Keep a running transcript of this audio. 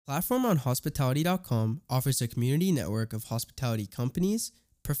Platform on Hospitality.com offers a community network of hospitality companies,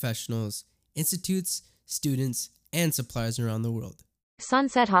 professionals, institutes, students, and suppliers around the world.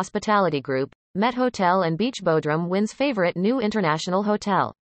 Sunset Hospitality Group, Met Hotel and Beach Bodrum wins favorite new international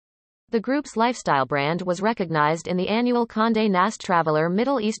hotel. The group's lifestyle brand was recognized in the annual Condé Nast Traveler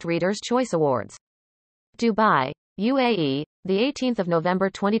Middle East Readers' Choice Awards. Dubai, UAE, the 18th of November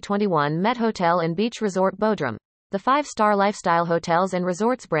 2021. Met Hotel and Beach Resort Bodrum, the five-star lifestyle hotels and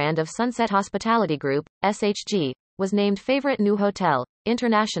resorts brand of Sunset Hospitality Group, SHG, was named favorite new hotel,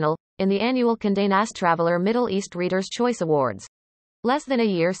 international, in the annual Condé Nast Traveler Middle East Readers' Choice Awards. Less than a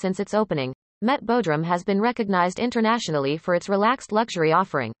year since its opening, Met Bodrum has been recognized internationally for its relaxed luxury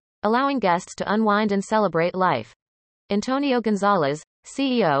offering, allowing guests to unwind and celebrate life. Antonio Gonzalez,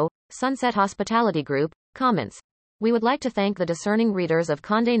 CEO, Sunset Hospitality Group, comments, "We would like to thank the discerning readers of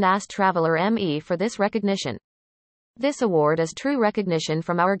Condé Nast Traveler ME for this recognition. This award is true recognition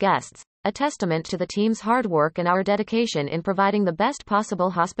from our guests, a testament to the team's hard work and our dedication in providing the best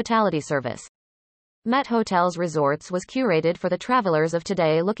possible hospitality service." Met Hotels Resorts was curated for the travelers of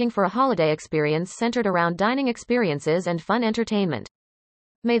today looking for a holiday experience centered around dining experiences and fun entertainment.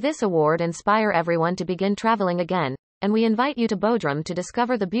 May this award inspire everyone to begin traveling again, and we invite you to Bodrum to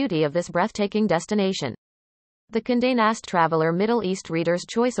discover the beauty of this breathtaking destination. The Condé Nast Traveler Middle East Readers'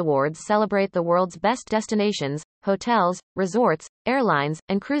 Choice Awards celebrate the world's best destinations, hotels, resorts, airlines,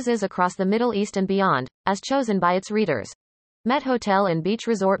 and cruises across the Middle East and beyond, as chosen by its readers. Met Hotel and Beach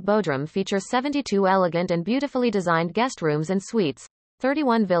Resort Bodrum features 72 elegant and beautifully designed guest rooms and suites,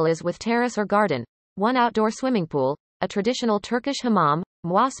 31 villas with terrace or garden, 1 outdoor swimming pool, a traditional Turkish hammam,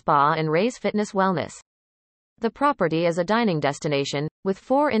 Moi Spa and Rays Fitness Wellness. The property is a dining destination, with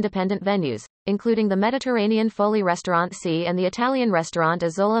 4 independent venues, including the Mediterranean Folly Restaurant C and the Italian restaurant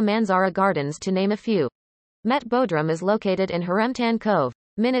Azola Manzara Gardens to name a few. Met Bodrum is located in Haremtan Cove,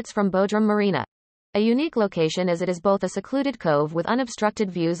 minutes from Bodrum Marina. A unique location as it is both a secluded cove with unobstructed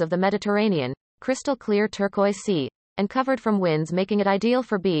views of the Mediterranean, crystal clear turquoise sea, and covered from winds, making it ideal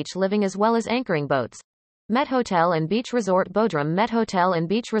for beach living as well as anchoring boats. Met Hotel and Beach Resort Bodrum. Met Hotel and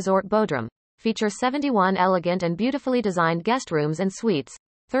Beach Resort Bodrum features 71 elegant and beautifully designed guest rooms and suites,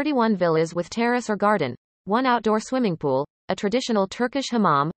 31 villas with terrace or garden, 1 outdoor swimming pool, a traditional Turkish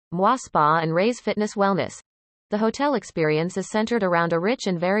hammam, Moi Spa and Rays Fitness Wellness. The hotel experience is centered around a rich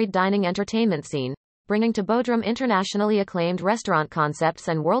and varied dining entertainment scene, bringing to Bodrum internationally acclaimed restaurant concepts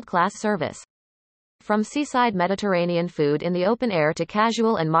and world-class service. From seaside Mediterranean food in the open air to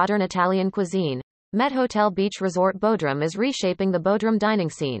casual and modern Italian cuisine, Met Hotel Beach Resort Bodrum is reshaping the Bodrum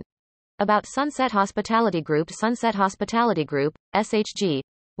dining scene. About Sunset Hospitality Group. Sunset Hospitality Group, SHG,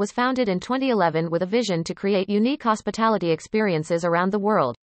 was founded in 2011 with a vision to create unique hospitality experiences around the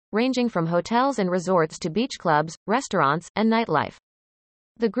world, ranging from hotels and resorts to beach clubs, restaurants, and nightlife.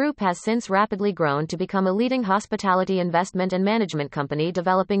 The group has since rapidly grown to become a leading hospitality investment and management company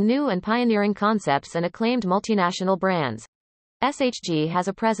developing new and pioneering concepts and acclaimed multinational brands. SHG has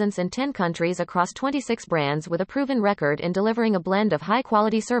a presence in 10 countries across 26 brands with a proven record in delivering a blend of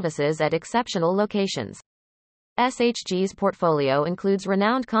high-quality services at exceptional locations. SHG's portfolio includes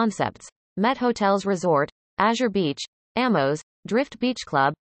renowned concepts: Met Hotels Resort, Azure Beach, Amos, Drift Beach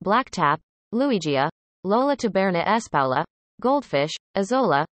Club, Black Tap, Luigia, Lola Taberna Espaula, Goldfish,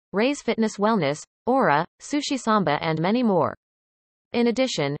 Azola, Rays Fitness Wellness, Aura, Sushi Samba and many more. In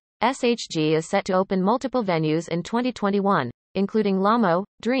addition, SHG is set to open multiple venues in 2021, including Lamo,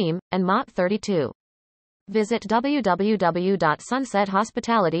 Dream, and Mott 32. Visit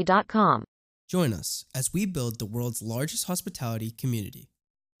www.sunsethospitality.com. Join us as we build the world's largest hospitality community.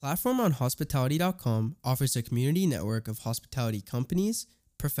 Platform on Hospitality.com offers a community network of hospitality companies,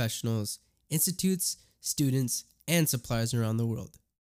 professionals, institutes, students, and suppliers around the world.